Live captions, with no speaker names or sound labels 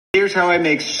Here's how I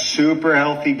make super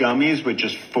healthy gummies with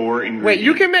just 4 ingredients. Wait,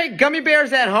 you can make gummy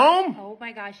bears at home? Oh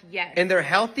my gosh, yes. And they're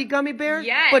healthy gummy bears?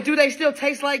 Yes. But do they still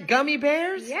taste like gummy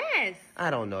bears? Yes. I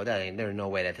don't know. There's no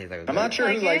way that tastes like a I'm gummy not sure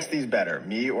Like who it? likes these better,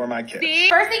 me or my kids. See?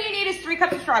 First thing you need is 3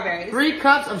 cups of strawberries. 3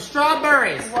 cups of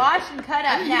strawberries. Wash and cut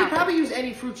up. You Now, can probably use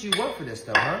any fruits you want for this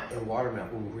though, huh? And watermelon,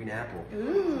 ooh, green apple.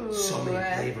 ooh. So many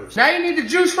flavors. Now you need the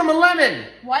juice from a lemon.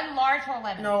 1 large whole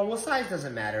lemon. No, well, size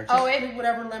doesn't matter. Just Oh, it- pick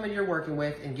whatever lemon you're working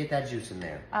with and get that juice in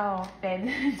there. Oh, babe,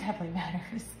 it definitely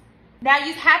matters. Now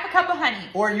use half a cup of honey.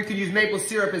 Or you could use maple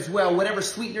syrup as well, whatever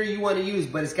sweetener you want to use,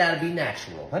 but it's got to be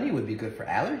natural. Honey would be good for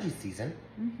allergy season.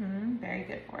 Mm-hmm, very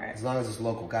good for it. As long as it's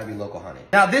local, got to be local honey.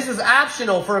 Now this is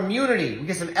optional for immunity. We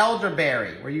get some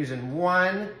elderberry. We're using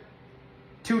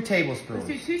 2 tablespoons.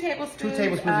 Let's do 2 tablespoons, 2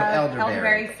 tablespoons of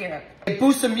elderberry. syrup. It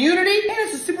boosts immunity and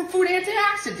it's a superfood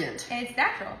antioxidant. And it's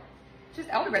natural. Just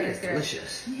elderberry It's syrup.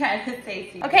 delicious. Yeah, it's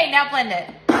tasty. Okay, now blend it.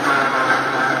 Oh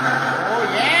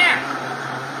yeah!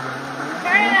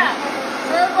 Turn it up.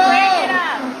 Turbo! Crank it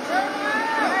up.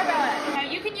 Turbo it. Now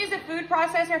you can use a food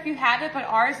processor if you have it, but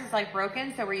ours is like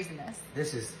broken, so we're using this.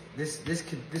 This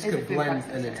could a blend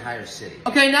food an processor. entire city.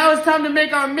 Okay, now it's time to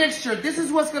make our mixture. This is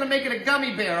what's gonna make it a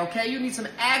gummy bear, okay? You need some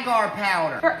agar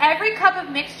powder. For every cup of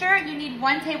mixture, you need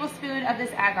 1 tablespoon of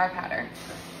this agar powder.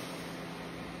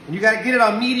 And you gotta get it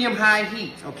on medium-high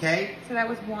heat, okay? So that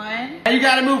was 1. And you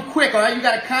gotta move quick, all right? You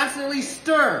gotta constantly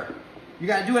stir. You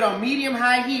gotta do it on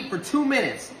medium-high heat for 2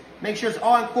 minutes. Make sure it's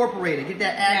all incorporated. Get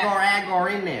that agar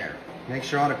in there. Make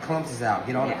sure all the clumps is out.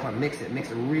 Get all the clumps. Mix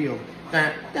it real.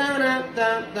 Now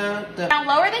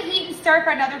lower the heat and stir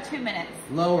for another 2 minutes.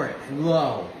 Lower it,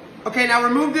 low. Okay, now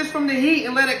remove this from the heat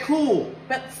and let it cool.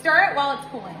 But stir it while it's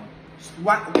cooling.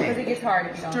 Because it Okay. gets hard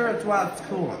if you don't. Stir it while it's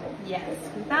cooling. Yes,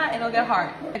 if not, it'll get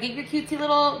hard. Get your cutesy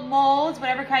little molds,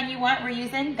 whatever kind you want. We're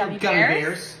using gummy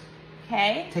bears.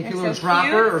 Okay. Take They're your little so dropper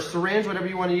cute. or syringe, whatever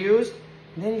you want to use.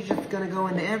 And then you're just gonna go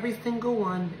into every single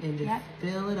one and just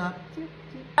fill it up.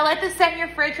 Now let this set in your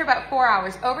fridge for about 4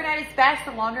 hours. Overnight is best.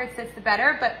 The longer it sits, the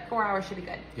better, but 4 hours should be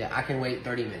good. Yeah, I can wait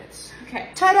 30 minutes. Okay.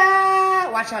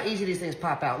 Ta-da! Watch how easy these things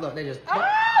pop out. Look, they just bop,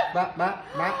 bop, bop,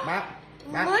 bop, bop.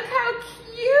 Look how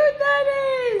cute that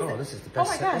is. Oh, this is the Oh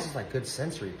best. my gosh. This is like good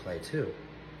sensory play too.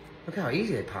 Look how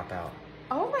easy they pop out.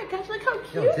 Oh my gosh, look how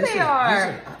cute Yo, they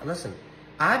are. Listen,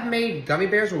 I've made gummy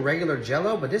bears with regular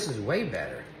Jello, but this is way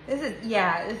better. This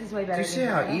is way better. Do you see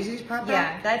how easy these pop out?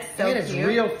 Yeah, that's so and it's cute.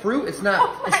 real fruit. It's not.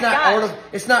 Oh my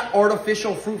It's not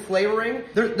artificial fruit flavoring.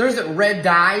 There isn't red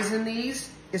dyes in these.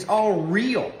 It's all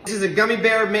real. This is a gummy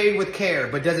bear made with care,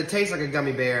 but does it taste like a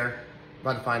gummy bear?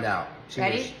 About to find out. Cheers.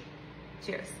 Ready?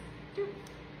 Cheers.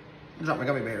 Drop my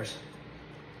gummy bears.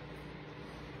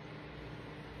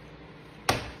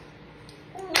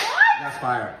 What? That's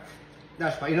fire.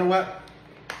 That's fire. You know what?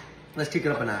 Let's kick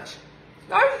it up a notch.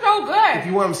 That's so good. If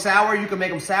you want them sour, you can make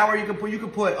them sour. You can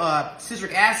put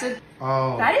citric acid.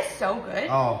 Oh. That is so good.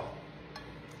 Oh.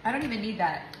 I don't even need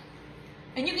that.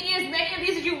 And you can eat as many of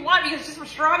these as you want because it's just for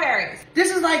strawberries.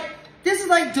 This is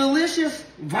like delicious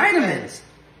vitamins.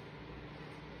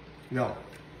 No.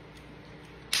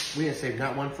 We didn't save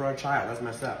not one for our child. That's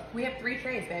messed up. We have 3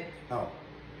 trays, babe. Oh.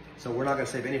 So we're not gonna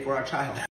save any for our child.